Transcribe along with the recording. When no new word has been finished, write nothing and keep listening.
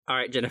All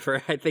right,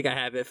 Jennifer, I think I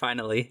have it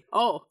finally.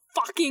 Oh,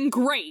 fucking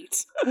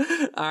great.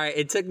 All right,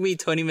 it took me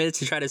 20 minutes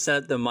to try to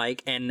set up the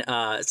mic and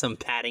some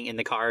padding in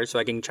the car so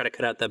I can try to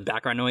cut out the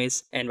background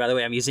noise. And by the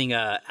way, I'm using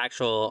a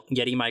actual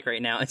Yeti mic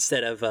right now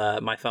instead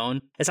of my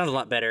phone. It sounds a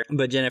lot better,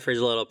 but Jennifer's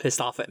a little pissed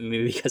off at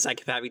me because I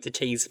keep having to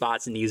change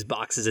spots and use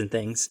boxes and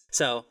things.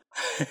 So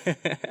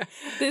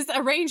this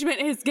arrangement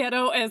is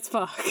ghetto as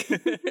fuck.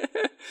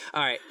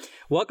 All right,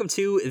 welcome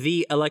to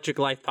the Electric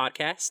Life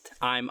Podcast.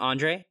 I'm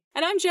Andre.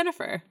 And I'm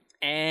Jennifer.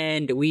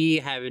 And we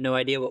have no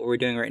idea what we're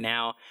doing right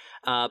now,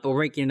 but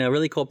we're making a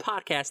really cool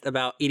podcast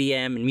about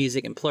EDM and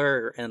music and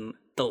Plur and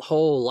the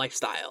whole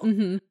lifestyle.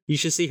 Mm-hmm. You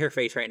should see her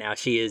face right now.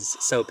 She is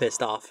so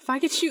pissed off. If I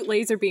could shoot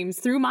laser beams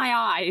through my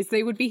eyes,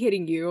 they would be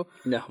hitting you.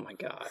 Oh my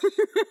gosh.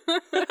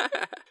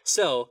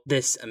 So,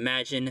 this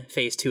Imagine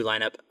Phase 2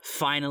 lineup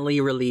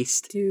finally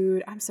released.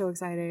 Dude, I'm so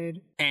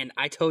excited. And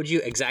I told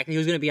you exactly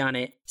who's going to be on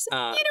it. You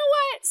know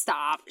what?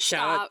 Stop.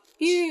 Shout out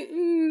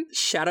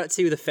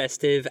to the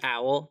Festive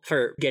Owl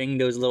for getting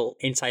those little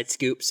inside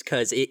scoops,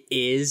 because it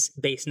is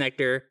Bass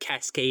Nectar,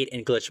 Cascade,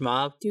 and Glitch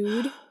Mob.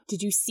 Dude,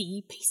 did you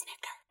see Bass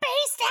Nectar?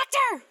 Bass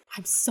Nectar!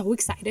 I'm so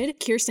excited.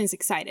 Kirsten's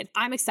excited.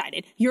 I'm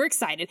excited. You're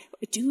excited.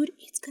 Dude,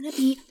 it's gonna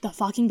be the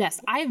fucking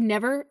best. I've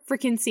never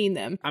freaking seen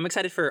them. I'm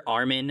excited for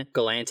Armin,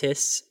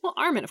 Galantis. Well,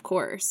 Armin, of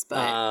course,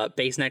 but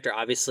Bass Nectar,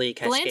 obviously.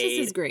 Cascade. Galantis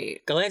is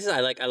great. Galantis,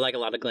 I like a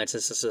lot of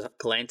Galantis'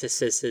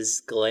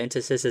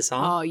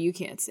 songs. Oh, you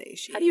can't say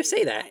shit. How do you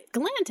say that?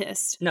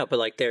 Galantis. No, but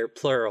like they're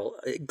plural.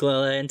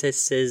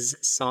 Galantis'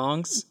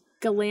 songs.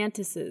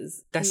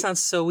 Galantis's. That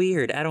sounds so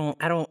weird. I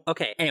don't.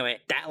 Okay. Anyway,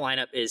 that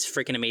lineup is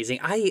freaking amazing.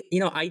 I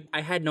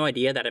had no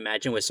idea that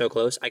Imagine was so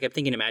close. I kept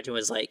thinking Imagine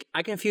was like,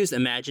 I confused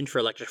Imagine for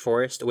Electric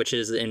Forest, which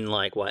is in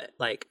like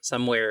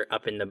somewhere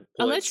up in the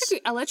woods.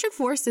 Electric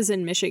Forest is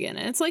in Michigan,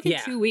 and it's like in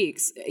 2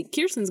 weeks.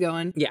 Kirsten's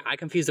going. Yeah, I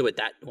confused it with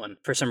that one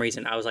for some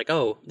reason. I was like,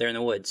 oh, they're in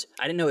the woods.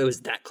 I didn't know it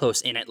was that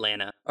close in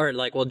Atlanta, or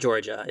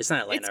Georgia. It's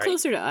not Atlanta, It's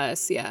closer to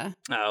us, yeah.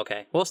 Oh,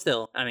 okay. Well,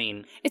 still, I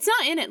mean, it's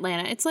not in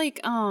Atlanta. It's like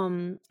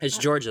it's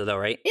Georgia though,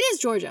 right? It is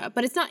Georgia,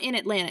 but it's not in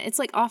Atlanta. It's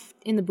like off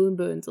in the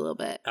boons a little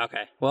bit.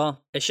 Okay. Well,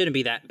 it shouldn't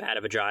be that bad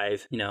of a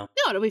drive, you know.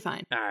 No, it'll be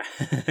fine. All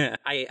right.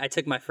 I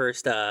took my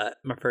first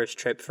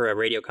trip for a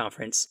radio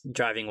conference.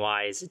 Driving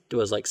wise, it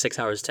was like 6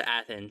 hours to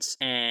Athens,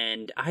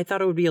 and I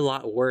thought it would be a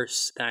lot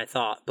worse than I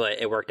thought,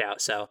 but it worked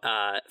out. So,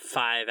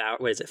 5 hours.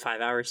 What is it?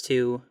 5 hours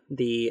to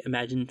the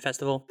Imagine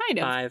Festival? Kind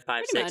of. Five,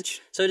 pretty 6.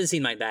 much. So it didn't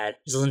seem like bad.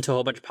 Just listen to a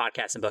whole bunch of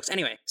podcasts and books.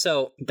 Anyway,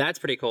 so that's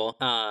pretty cool.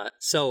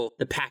 So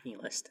the packing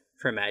list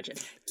for Imagine.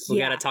 We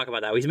got to talk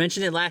about that. We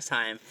mentioned it last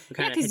time.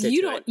 Because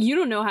you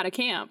don't know how to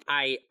camp.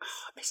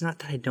 It's not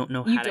that I don't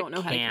know how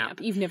to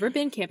camp. You've never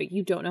been camping.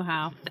 You don't know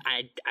how.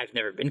 I've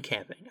never been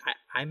camping.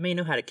 I may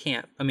know how to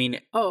camp. I mean,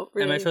 oh,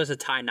 really? Am I supposed to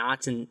tie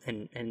knots and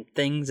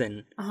things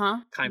and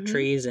climb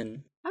trees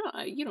and? I don't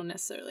know. You don't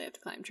necessarily have to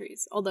climb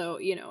trees. Although,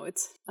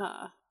 it's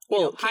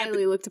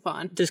highly looked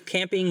upon. Does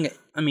camping?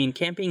 I mean,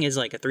 camping is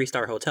like a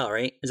 3-star hotel,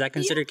 right? Is that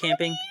considered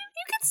camping?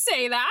 You could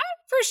say that.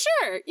 For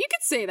sure. You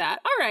could say that.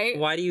 All right.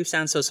 Why do you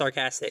sound so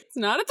sarcastic? It's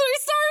not a 3-star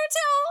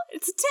hotel.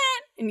 It's a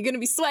tent. And you're going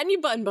to be sweating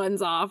your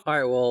buns off. All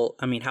right. Well,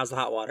 I mean, how's the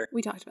hot water?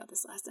 We talked about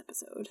this last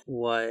episode.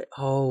 What?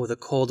 Oh, the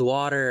cold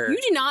water.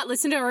 You did not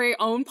listen to our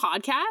own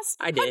podcast?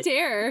 I did. How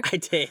dare.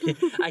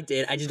 I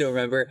did. I just don't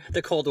remember.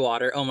 The cold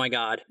water. Oh, my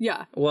God.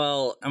 Yeah.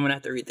 Well, I'm going to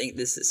have to rethink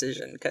this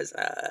decision because...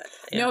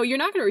 No, you're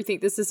not going to rethink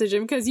this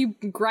decision because you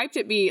griped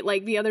at me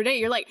like the other day.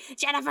 You're like,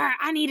 Jennifer,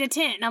 I need a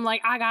tent. And I'm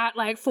like, I got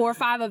like 4 or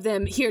 5 of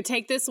them. Here,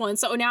 take this one.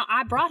 So now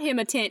I brought him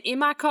a tent in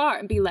my car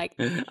and be like,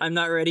 I'm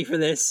not ready for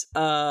this.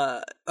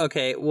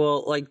 Okay,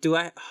 well, like,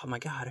 oh my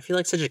God, I feel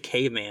like such a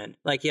caveman.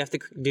 Like, you have to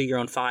do your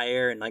own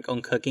fire and like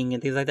own cooking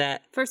and things like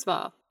that. First of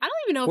all, I don't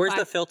even know Where's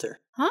the filter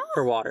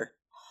for water?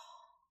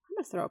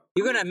 I'm gonna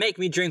You're gonna make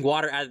me drink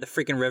water out of the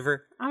freaking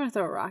river? I'm gonna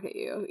throw a rock at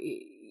you.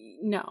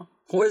 No.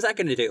 What is that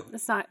gonna do?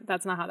 That's not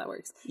how that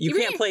works. You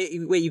can't play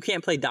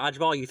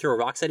dodgeball, you throw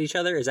rocks at each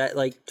other? Is that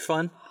like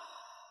fun?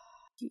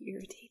 You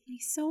irritate me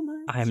so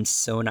much. I'm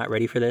so not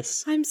ready for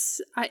this. I'm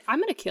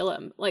gonna kill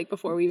him like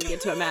before we even get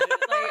to Imagine.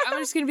 Like I'm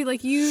just gonna be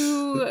like,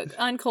 you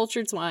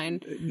uncultured swine.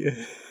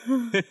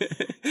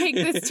 Take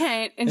this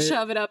tent and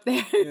shove it up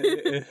there.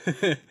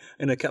 I'm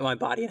gonna cut my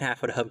body in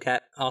half with a hubcap.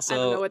 Also, I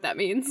don't know what that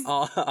means.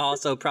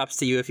 Also, props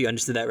to you if you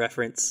understood that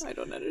reference. I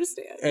don't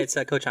understand. It's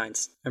Coach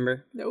Hines.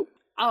 Remember? Nope.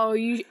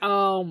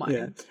 Oh my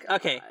God.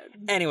 Okay.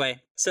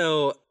 Anyway,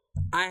 so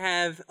I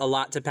have a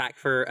lot to pack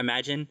for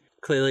Imagine.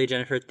 Clearly,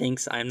 Jennifer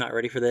thinks I'm not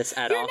ready for this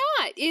at all. You're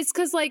not. It's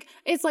because, I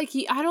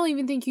don't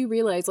even think you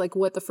realize,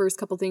 what the first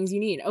couple things you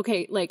need.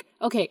 Okay,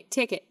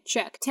 ticket,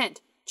 check. Tent,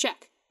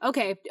 check.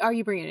 Okay, are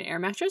you bringing an air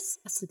mattress,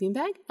 a sleeping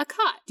bag, a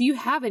cot? Do you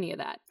have any of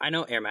that? I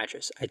know air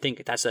mattress. I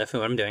think that's what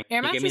I'm doing.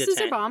 Air mattresses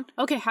are bomb.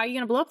 Okay, how are you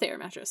going to blow up the air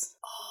mattress?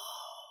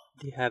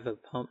 Do you have a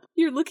pump?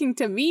 You're looking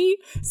to me?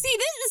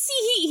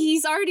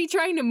 He's already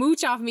trying to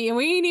mooch off me and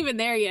we ain't even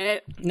there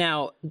yet.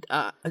 Now,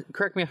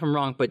 correct me if I'm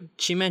wrong, but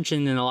she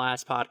mentioned in the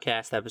last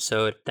podcast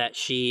episode that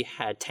she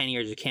had 10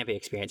 years of camping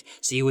experience.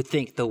 So you would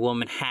think the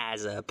woman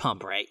has a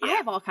pump, right? Yeah. I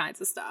have all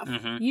kinds of stuff.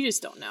 Mm-hmm. You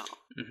just don't know.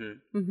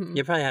 Mm-hmm. Mm-hmm.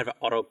 You probably have an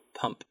auto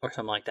pump or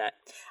something like that.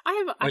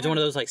 Or it's one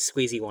of those like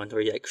squeezy ones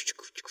where you like...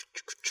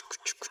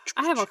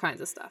 I have all kinds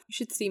of stuff. You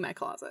should see my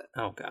closet.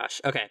 Oh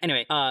gosh. Okay.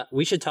 Anyway,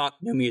 we should talk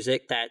new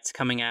music that's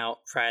coming out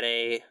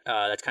Friday.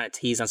 That's kind of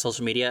teased on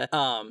social media.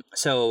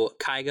 So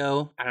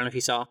Kygo, I don't know if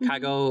you saw,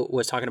 Kygo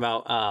was talking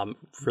about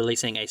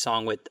releasing a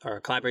song or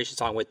a collaboration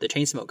song with the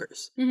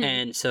Chainsmokers. Mm-hmm.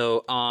 And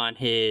so on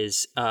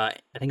his, I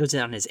think it was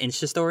on his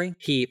Insta story,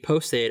 he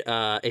posted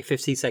a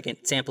 50-second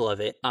sample of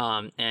it.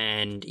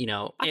 And you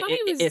know,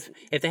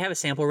 if they have a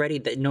sample ready,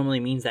 that normally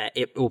means that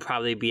it will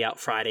probably be out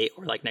Friday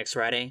or like next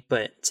Friday.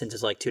 But since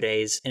it's like 2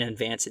 days in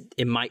advance,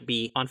 it might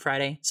be on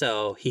Friday.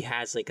 So he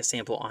has like a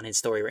sample on his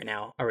story right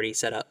now already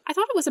set up. I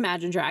thought it was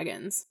Imagine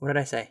Dragons. What did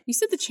I say? You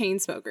said the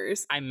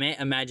Chainsmokers. I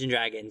meant Imagine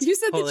Dragons. You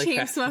said Holy the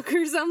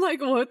Chainsmokers. I'm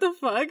like, what the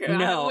fuck?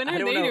 No, when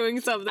are they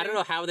doing something? I don't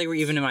know how they were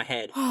even in my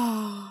head.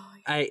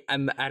 I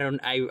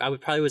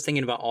would probably was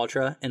thinking about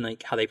Ultra and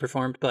like how they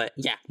performed, but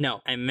yeah,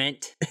 no, I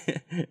meant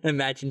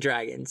Imagine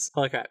Dragons.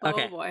 Holy crap.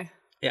 Okay. Oh boy.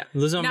 Yeah,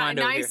 losing my mind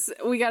over here.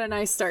 We got a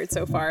nice start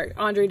so far.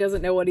 Andre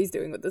doesn't know what he's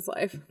doing with his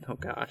life. Oh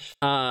gosh.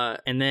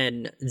 And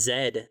then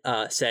Zed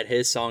said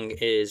his song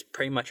is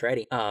pretty much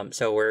ready.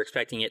 So we're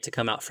expecting it to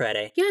come out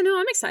Friday. Yeah, no,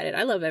 I'm excited.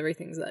 I love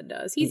everything Zed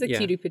does. He's a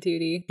cutie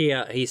patootie.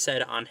 He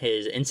said on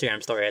his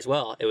Instagram story as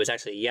well. It was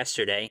actually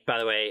yesterday. By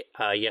the way,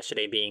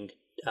 yesterday being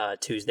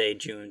Tuesday,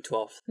 June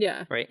 12th.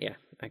 Yeah. Right? Yeah.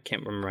 I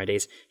can't remember my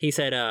days. He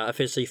said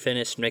officially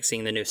finished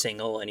mixing the new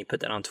single, and he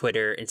put that on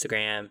Twitter,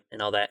 Instagram,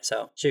 and all that.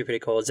 So should be pretty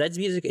cool. Zed's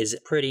music is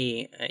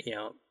pretty,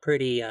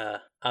 pretty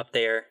up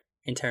there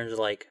in terms of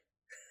like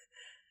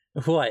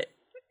what?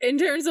 In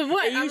terms of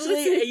what?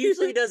 It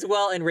usually does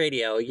well in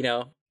radio, you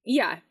know.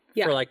 Yeah.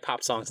 For like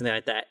pop songs and things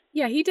like that.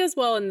 Yeah, he does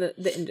well in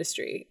the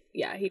industry.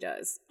 Yeah, he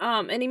does.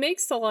 And he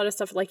makes a lot of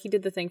stuff, like he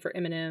did the thing for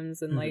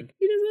M&M's and like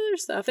he does other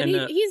stuff. And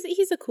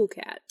he's a cool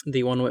cat.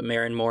 The one with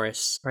Maren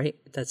Morris, right?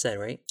 That's it,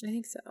 right? I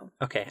think so.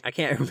 Okay, I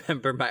can't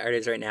remember my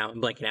artist right now.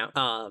 I'm blanking out.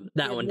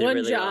 That one did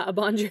really well.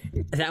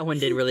 That one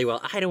did really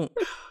well. I don't.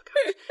 Oh,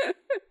 gosh.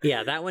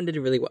 Yeah, that one did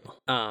really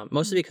well.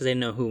 Mostly because I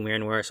didn't know who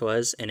Maren Morris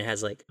was, and it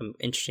has like an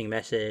interesting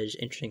message,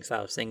 interesting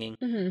style of singing.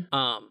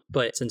 Mm-hmm.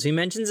 But since we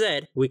mentioned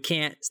Zed, we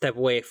can't step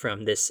away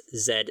from this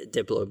Zed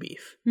Diplo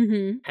beef.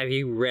 Mm-hmm. Have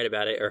you read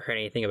about it or heard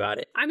anything about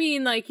it? I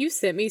mean, like you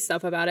sent me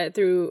stuff about it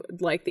through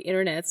like the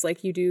internets,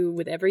 like you do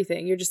with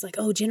everything. You're just like,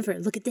 oh, Jennifer,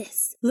 look at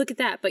this, look at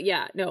that. But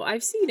yeah, no,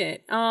 I've seen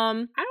it. I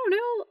don't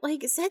know,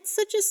 like Zed's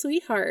such a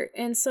sweetheart,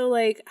 and so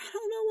like I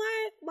don't know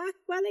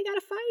why they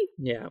gotta fight.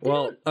 Yeah,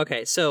 well,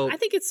 okay, so I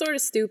think it's sort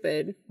of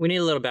stupid. We need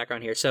a little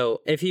background here.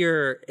 So if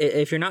you're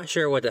not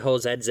sure what the whole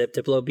Zed Zip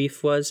Diplo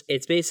beef was,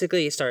 it's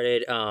basically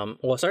started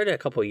a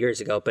couple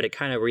years ago, but it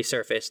kind of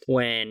resurfaced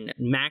when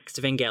Max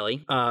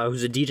Vangeli,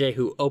 who's a DJ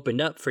who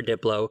opened up for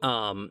Diplo,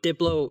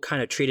 Diplo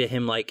kind of treated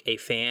him like a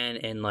fan,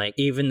 and like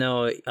even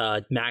though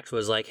Max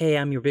was like, hey,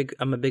 I'm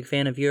a big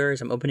fan of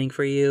yours, I'm opening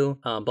for you,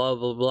 blah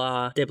blah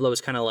blah, Diplo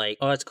was kind of like,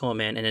 oh, that's cool,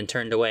 man, and then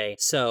turned away.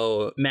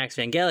 So Max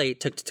Vangeli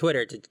took to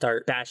Twitter to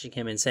start bashing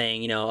him and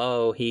saying, you know,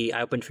 oh,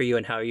 I opened for you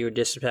and how you were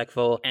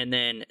disrespectful. And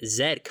then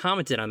Zed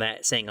commented on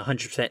that saying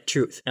 100%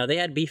 truth. Now they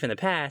had beef in the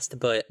past,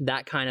 but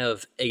that kind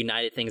of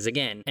ignited things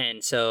again.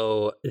 And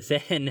so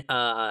then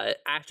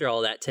after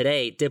all that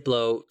today,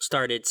 Diplo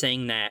started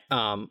saying that,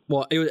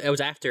 it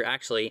was after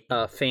actually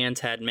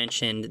fans had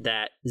mentioned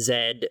that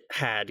Zed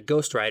had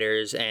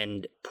ghostwriters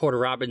and Porter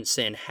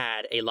Robinson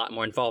had a lot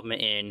more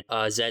involvement in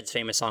Zed's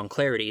famous song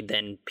Clarity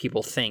than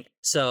people think.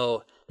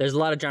 So there's a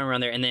lot of drama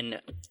around there. And then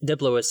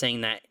Diplo was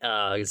saying that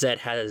Zed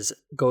has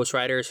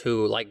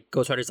ghostwriters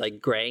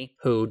like Gray,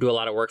 who do a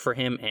lot of work for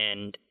him,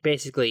 and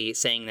basically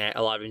saying that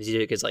a lot of his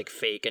music is like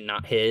fake and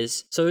not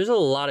his. So there's a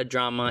lot of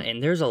drama,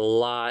 and there's a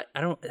lot.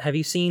 Have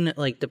you seen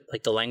like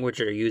the language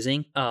they're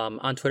using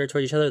on Twitter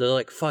towards each other? They're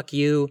like, fuck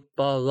you,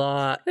 blah,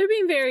 blah. They're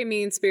being very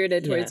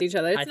mean-spirited towards each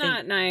other. It's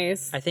not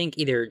nice. I think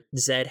either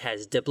Zed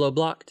has Diplo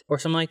blocked or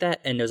something like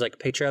that, and there's like a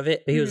picture of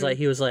it. But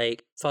he was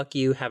like, fuck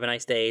you, have a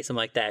nice day, something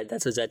like that.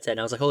 That's what Zed said.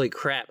 And I was like, holy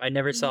crap, I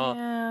never saw.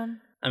 Yeah.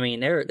 I mean,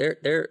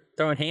 they're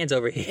throwing hands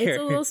over here.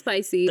 It's a little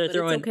spicy, but it's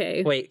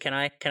okay. Wait, can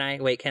I?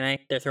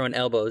 They're throwing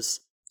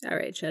elbows. All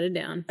right, shut it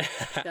down.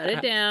 Shut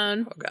it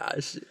down. Oh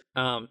gosh.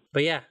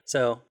 But yeah,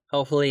 so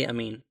hopefully, I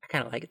mean, I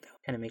kind of like it though.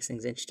 Kind of makes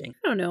things interesting.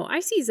 I don't know.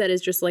 I see Zed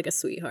as just like a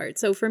sweetheart.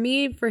 So for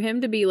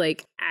him to be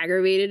like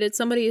aggravated at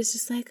somebody is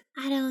just like,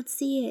 I don't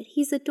see it.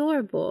 He's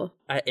adorable.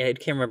 I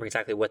can't remember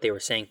exactly what they were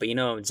saying, but you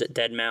know,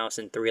 Deadmau5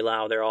 and 3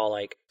 Loud, they're all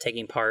like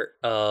taking part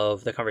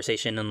of the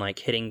conversation and like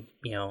hitting,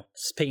 you know,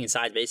 picking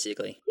sides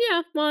basically.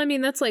 Yeah. Well, I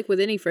mean, that's like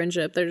with any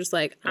friendship. They're just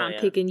like, I'm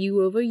picking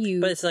you over you.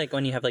 But it's like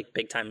when you have like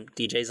big time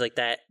DJs like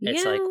that,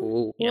 it's like,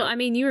 ooh. Well, I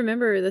mean, you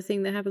remember the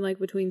thing that happened like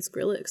between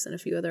Skrillex and a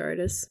few other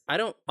artists. I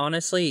don't,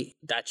 honestly,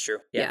 that's true.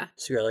 Yeah.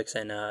 Skrillex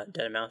and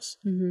Dead Mouse.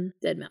 Mm-hmm.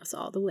 Dead Mouse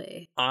all the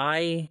way.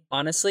 I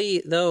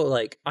honestly though,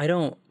 like I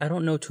don't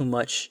know too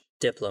much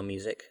Diplo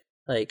music.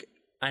 Like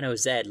I know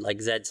Zed,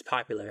 like Zed's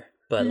popular,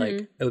 but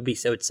like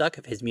it would suck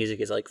if his music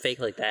is like fake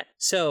like that.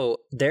 So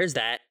there's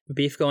that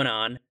beef going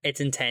on. It's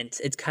intense.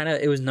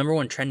 It was number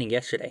one trending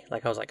yesterday.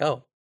 Like I was like,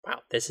 oh wow,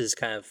 this is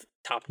kind of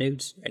top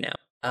news right now.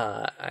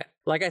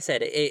 Like I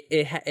said,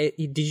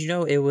 did you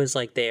know it was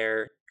like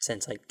there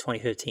since like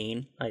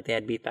 2015? Like they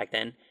had beef back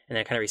then, and then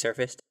it kind of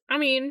resurfaced. I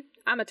mean,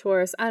 I'm a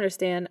Taurus. I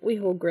understand. We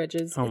hold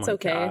grudges. Oh it's my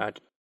okay. God.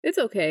 It's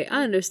okay.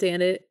 I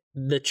understand it.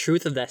 The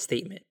truth of that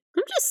statement.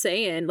 I'm just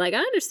saying, like, I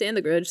understand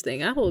the grudge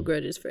thing. I hold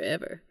grudges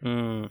forever.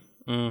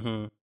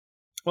 Mm-hmm.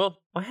 Well,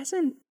 why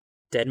hasn't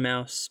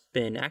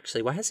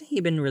why hasn't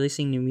he been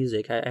releasing new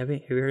music? Have you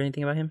heard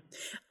anything about him?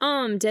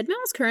 Dead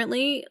Mouse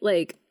currently,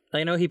 like,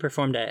 I know he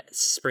performed at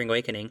Spring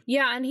Awakening.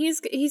 yeah, and he's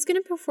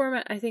gonna perform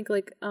at, I think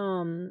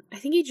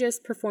he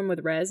just performed with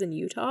Rez in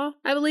Utah,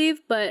 I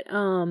believe, but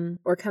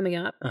or coming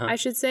up, I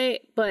should say.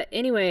 But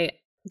anyway,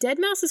 Dead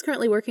Mouse is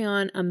currently working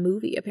on a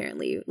movie,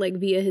 apparently, like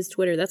via his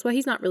Twitter. That's why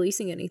he's not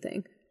releasing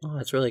anything. Oh,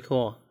 that's really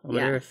cool. I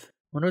wonder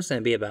what it's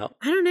gonna be about.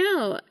 I don't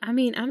know. I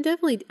mean,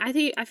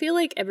 I feel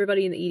like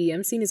everybody in the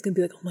EDM scene is gonna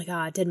be like, oh my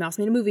god, Dead Mouse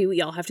made a movie. We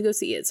all have to go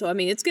see it. So I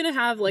mean, it's gonna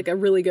have like a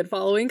really good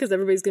following because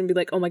everybody's gonna be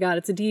like, oh my god,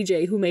 it's a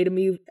DJ who made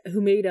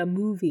a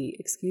movie.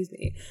 Excuse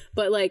me.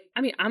 But like,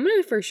 I mean, I'm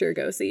gonna for sure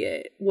go see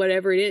it.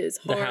 Whatever it is.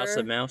 Horror, The House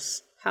of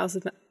Mouse.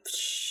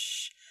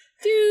 Shh.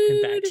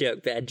 Dude.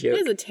 Bad joke.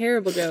 It is a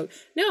terrible joke.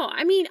 No,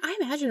 I mean, I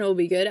imagine it'll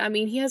be good. I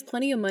mean, he has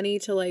plenty of money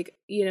to like,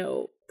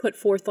 put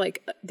forth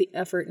like the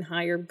effort and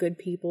hire good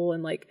people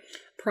and like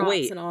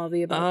props and all of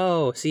the above.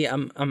 Oh, see,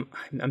 I'm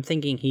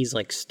thinking he's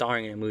like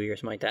starring in a movie or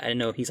something like that. I didn't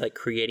know he's like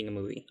creating a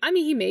movie. I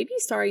mean, he may be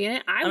starring in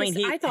it.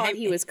 I thought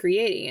he was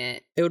creating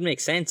it. It would make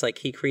sense. Like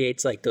he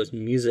creates like those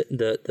music,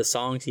 the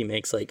songs he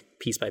makes like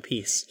piece by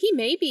piece. He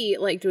may be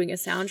like doing a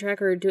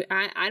soundtrack or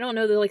I don't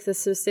know the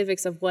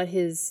specifics of what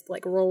his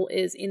like role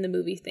is in the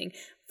movie thing.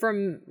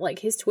 From like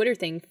his Twitter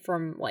thing,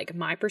 from like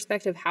my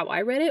perspective, how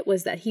I read it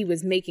was that he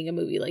was making a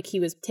movie, like he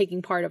was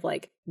taking part of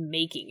like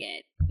making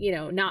it,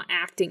 not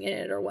acting in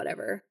it or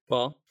whatever.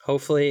 Well,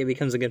 hopefully it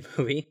becomes a good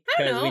movie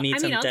because we need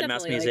some Dead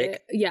Mouse music.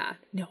 Like yeah,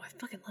 no, I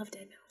fucking love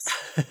Dead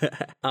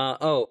Mouse.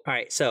 All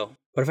right. So,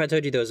 what if I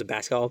told you there was a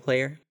basketball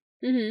player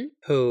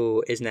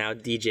who is now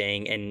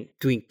DJing and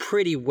doing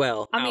pretty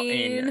well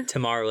in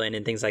Tomorrowland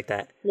and things like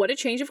that? What a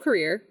change of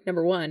career,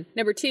 number one.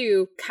 Number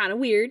two, kind of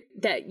weird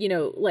that,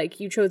 like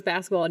you chose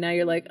basketball and now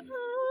you're like,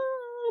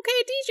 oh,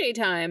 okay, DJ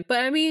time.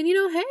 But I mean,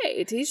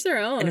 hey, to each their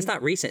own. And it's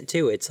not recent,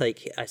 too. It's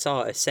like I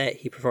saw a set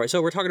he performed.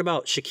 So we're talking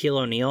about Shaquille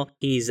O'Neal.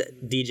 He's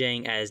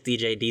DJing as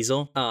DJ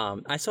Diesel.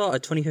 I saw a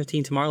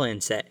 2015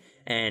 Tomorrowland set.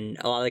 And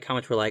a lot of the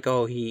comments were like,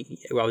 "Oh,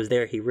 I was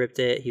there. He ripped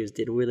it.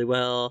 Did really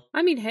well."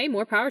 I mean, hey,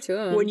 more power to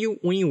him. When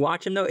you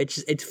watch him though,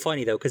 it's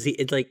funny though because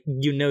it's like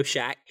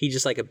Shaq. He's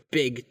just like a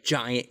big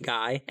giant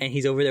guy, and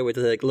he's over there with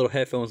like little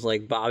headphones,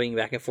 like bobbing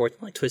back and forth,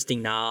 like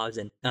twisting knobs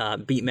and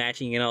beat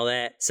matching and all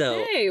that.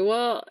 So hey,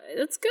 well,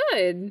 that's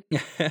good.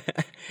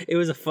 It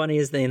was the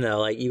funniest thing though.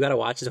 Like you got to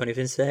watch his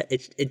 25th set.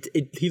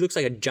 He looks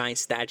like a giant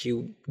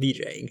statue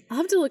DJing. I'll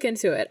have to look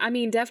into it. I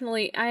mean,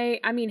 definitely.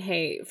 I mean,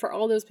 hey, for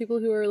all those people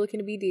who are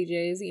looking to be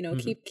DJs.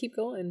 Keep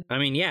going. I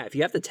mean, yeah, if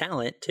you have the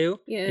talent too,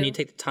 and you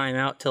take the time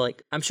out to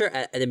like, I'm sure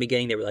at the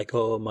beginning they were like,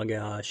 oh my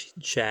gosh,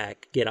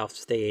 Shaq, get off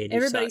stage.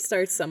 Everybody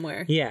starts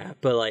somewhere. Yeah,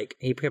 but like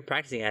he kept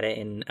practicing at it,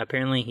 and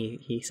apparently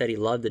he said he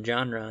loved the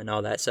genre and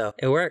all that, so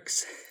it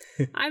works.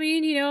 I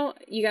mean,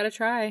 you got to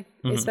try,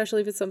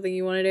 especially if it's something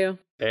you want to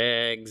do.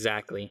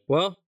 Exactly.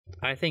 Well,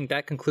 I think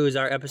that concludes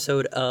our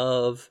episode 2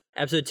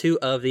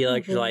 of The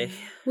Electric Life.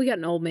 We got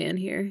an old man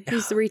here.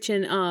 He's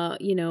reaching,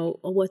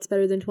 what's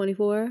better than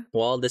 24?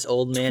 Well, this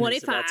old man 25.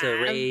 is about to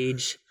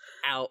rage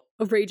out.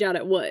 Rage out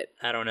at what?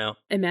 I don't know.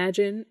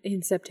 Imagine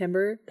in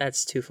September.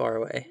 That's too far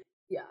away.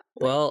 Yeah.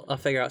 Well, I'll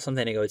figure out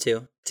something to go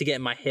to get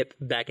my hip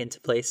back into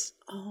place.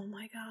 Oh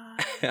my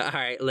God. All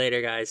right,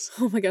 later, guys.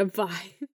 Oh my God, bye.